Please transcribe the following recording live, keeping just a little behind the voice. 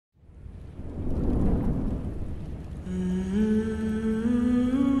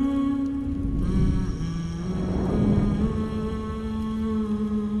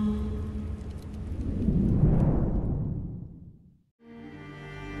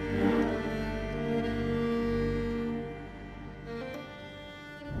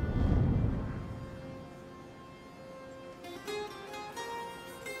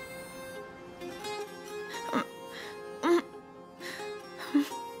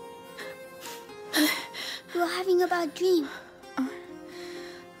You're having a bad dream.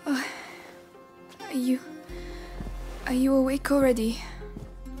 Are you awake already?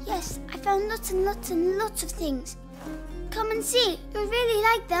 Yes, I found lots and lots and lots of things. Come and see. You'll really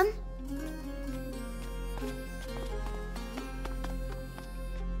like them.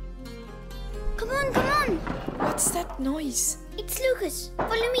 Come on, come on. What's that noise? It's Lucas.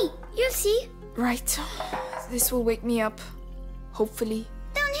 Follow me. You'll see. Right. This will wake me up. Hopefully.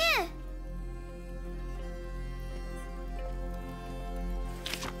 Down here.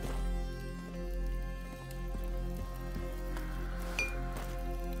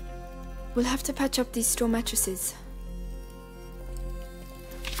 We'll have to patch up these straw mattresses.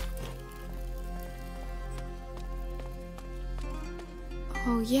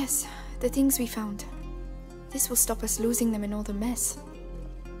 Oh yes, the things we found. This will stop us losing them in all the mess.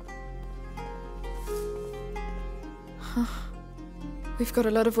 Huh. We've got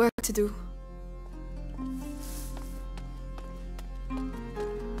a lot of work to do.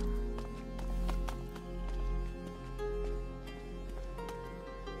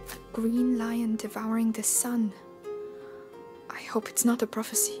 A green lion devouring the sun. I hope it's not a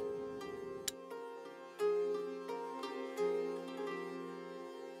prophecy.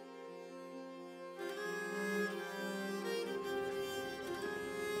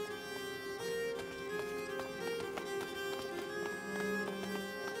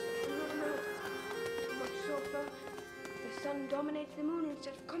 The sun dominates the moon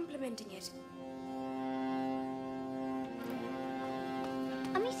instead of complementing it.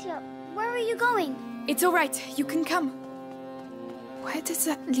 Amicia, where are you going? It's all right. You can come. Where does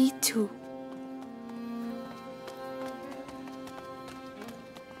that lead to?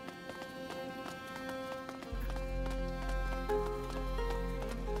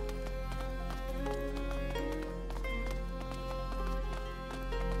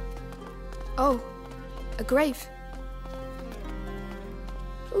 Oh, a grave.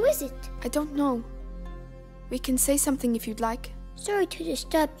 Who is it? I don't know. We can say something if you'd like. Sorry to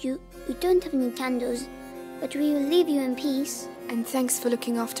disturb you. We don't have any candles, but we will leave you in peace. And thanks for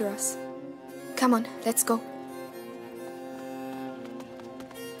looking after us. Come on, let's go.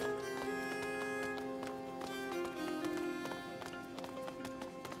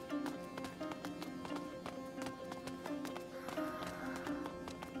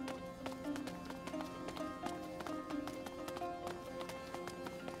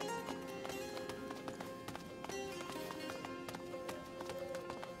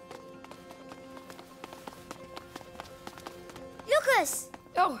 Lucas!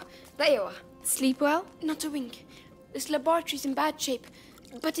 Oh, there you are. Sleep well? Not a wink. This laboratory's in bad shape,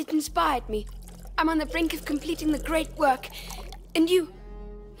 but it inspired me. I'm on the brink of completing the great work. And you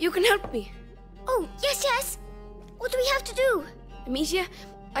can help me. Oh, yes, yes. What do we have to do? Amicia,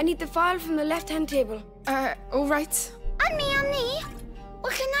 I need the file from the left-hand table. All right. And me.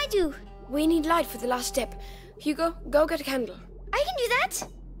 What can I do? We need light for the last step. Hugo, go get a candle. I can do that.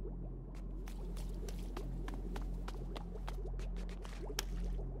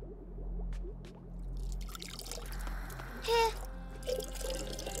 Here.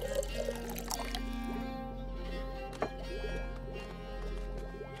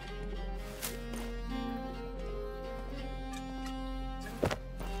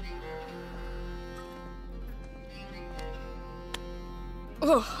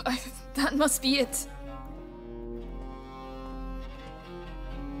 Oh, that must be it.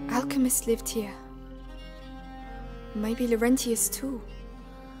 Alchemists lived here. Maybe Laurentius too.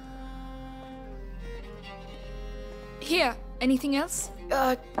 Here, anything else?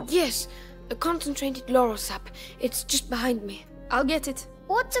 Yes. A concentrated laurel sap. It's just behind me. I'll get it.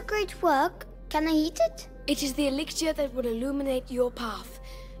 What's a great work? Can I eat it? It is the elixir that will illuminate your path.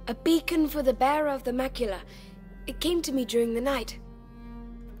 A beacon for the bearer of the macula. It came to me during the night.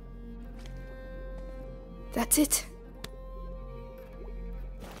 That's it.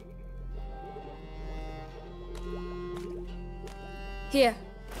 Here.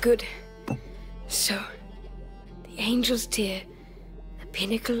 Good. So, the angel's tear, the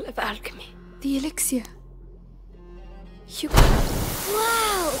pinnacle of alchemy. The elixir. Hugo.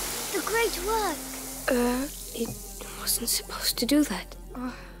 Wow! The great work! It wasn't supposed to do that.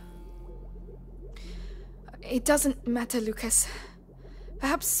 It doesn't matter, Lucas.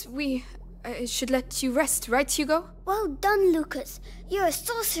 Perhaps we should let you rest, right, Hugo? Well done, Lucas. You're a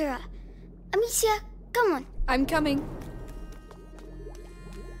sorcerer. Amicia, come on. I'm coming.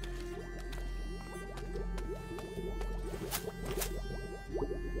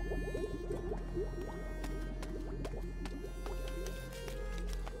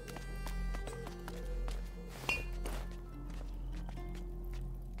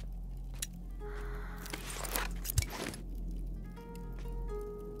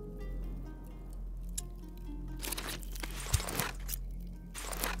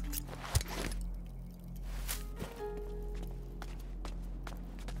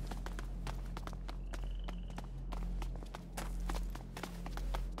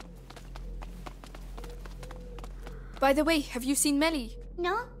 By the way, have you seen Melly?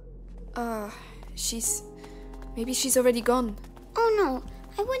 No? Maybe she's already gone. Oh no,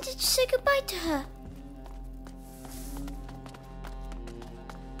 I wanted to say goodbye to her.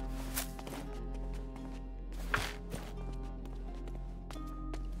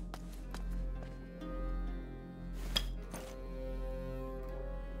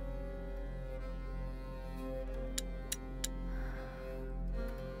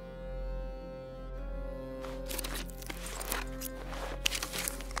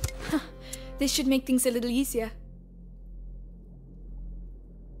 This should make things a little easier.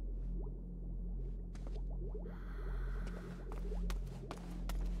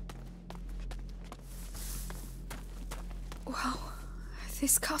 Wow,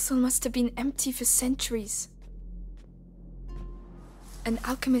 this castle must have been empty for centuries. An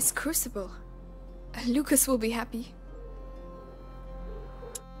alchemist's crucible. Lucas will be happy.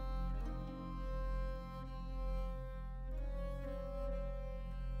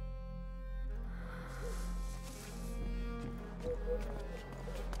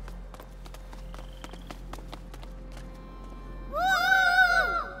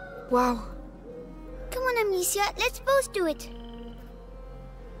 Wow. Come on, Amicia, let's both do it.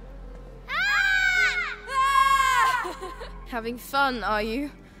 Having fun, are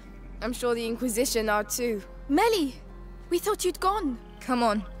you? I'm sure the Inquisition are too. Melly! We thought you'd gone. Come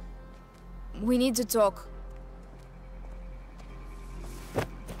on. We need to talk.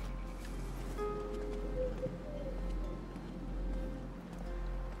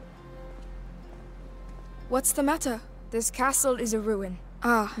 What's the matter? This castle is a ruin.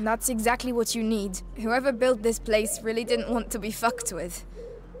 Ah, And that's exactly what you need. Whoever built this place really didn't want to be fucked with.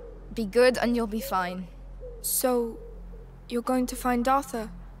 Be good and you'll be fine. so you're going to find Arthur?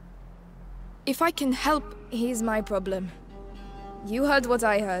 If I can help... He's my problem. You heard what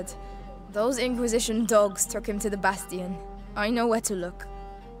I heard. Those Inquisition dogs took him to the Bastion. I know where to look.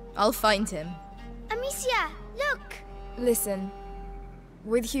 I'll find him. Amicia, look! Listen,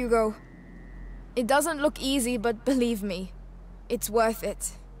 with Hugo, it doesn't look easy, but believe me, it's worth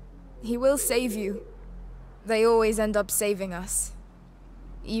it. He will save you. They always end up saving us.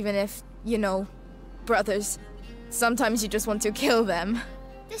 Even if, you know, brothers, sometimes you just want to kill them.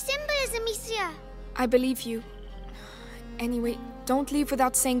 The symbol is Amicia. I believe you. Anyway, don't leave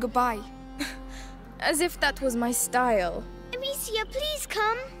without saying goodbye. As if that was my style. Amicia, please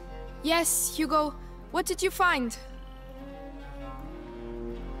come. Yes, Hugo. What did you find?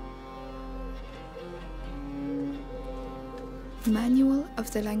 Manual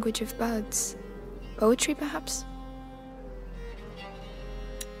of the Language of Birds. Poetry, perhaps?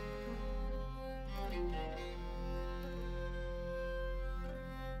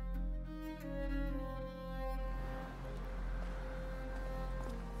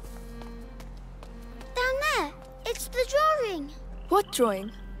 Down there. It's the drawing. What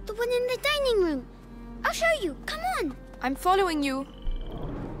drawing? The one in the dining room. I'll show you. Come on. I'm following you.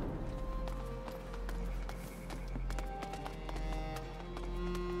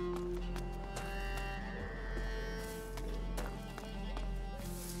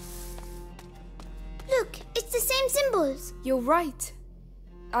 Look, it's the same symbols. You're right.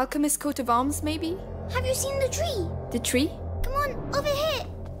 Alchemist's coat of arms, maybe? Have you seen the tree? The tree? Come on, over here.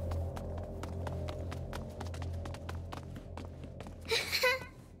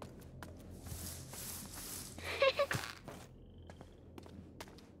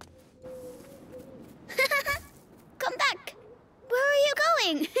 Come back. Where are you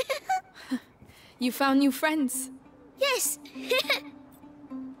going? You found new friends. Yes.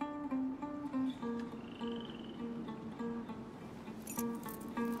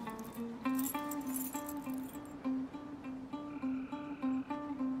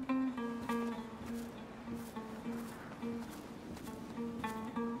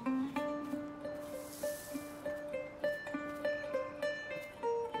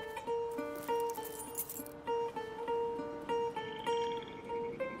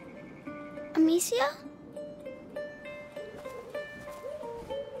 Amicia?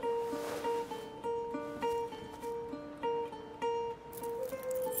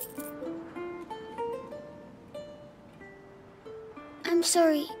 I'm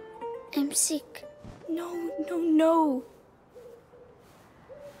sorry. I'm sick. No, no, no.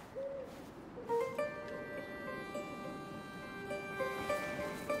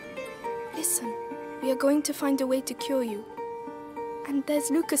 Listen, we are going to find a way to cure you. And there's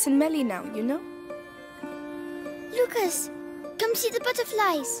Lucas and Melly now, you know? Lucas, come see the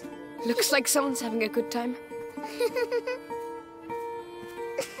butterflies. Looks like someone's having a good time.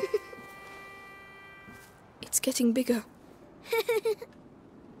 It's getting bigger.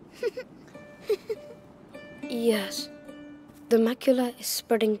 Yes. The macula is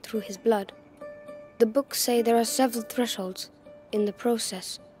spreading through his blood. The books say there are several thresholds in the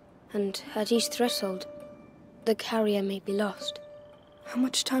process, and at each threshold, the carrier may be lost. How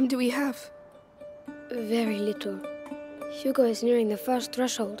much time do we have? Very little. Hugo is nearing the first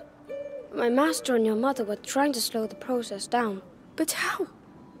threshold. My master and your mother were trying to slow the process down. But how?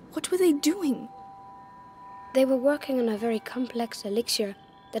 What were they doing? They were working on a very complex elixir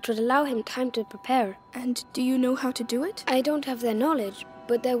that would allow him time to prepare. And do you know how to do it? I don't have their knowledge,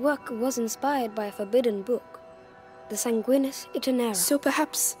 but their work was inspired by a forbidden book, the Sanguinis Itinera. So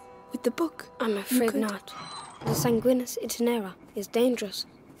perhaps with the book? I'm afraid not. The Sanguinis Itinera is dangerous.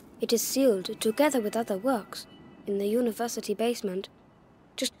 It is sealed together with other works in the university basement.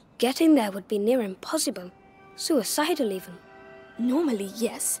 Just getting there would be near impossible. Suicidal even. Normally,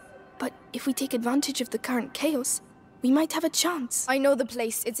 yes. But if we take advantage of the current chaos, we might have a chance. I know the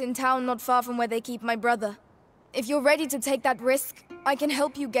place. It's in town not far from where they keep my brother. If you're ready to take that risk, I can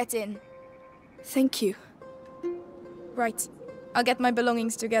help you get in. Thank you. Right. I'll get my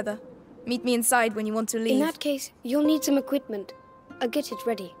belongings together. Meet me inside when you want to leave. In that case, you'll need some equipment. I'll get it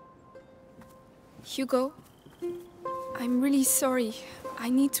ready. Hugo, I'm really sorry. I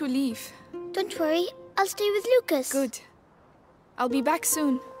need to leave. Don't worry, I'll stay with Lucas. Good. I'll be back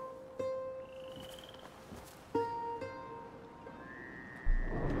soon.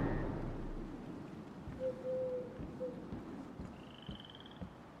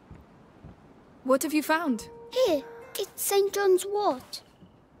 What have you found? Here, it's St. John's wort.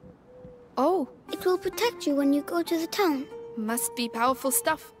 Oh, It will protect you when you go to the town. must be powerful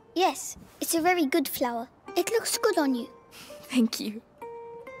stuff. Yes, it's a very good flower. It looks good on you. Thank you.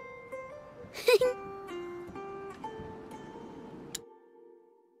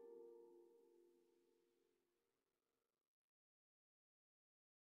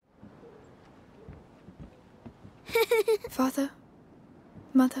 Father,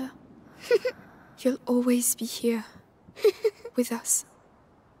 Mother, you'll always be here with us.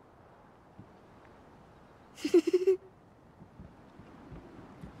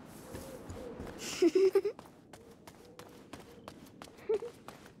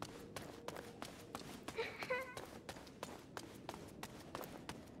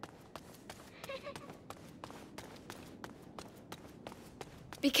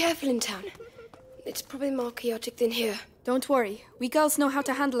 Be careful in town. It's probably more chaotic than here. Don't worry, we girls know how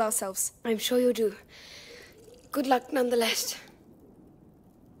to handle ourselves. I'm sure you do. Good luck nonetheless.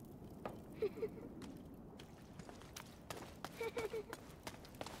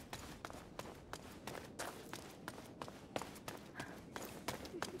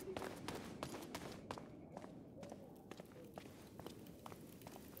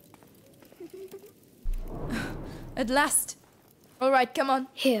 At last. All right, come on.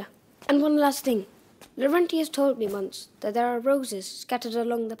 Here. And one last thing. Laurentius told me once that there are roses scattered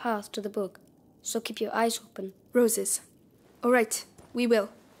along the path to the book, so keep your eyes open. Roses. All right, we will.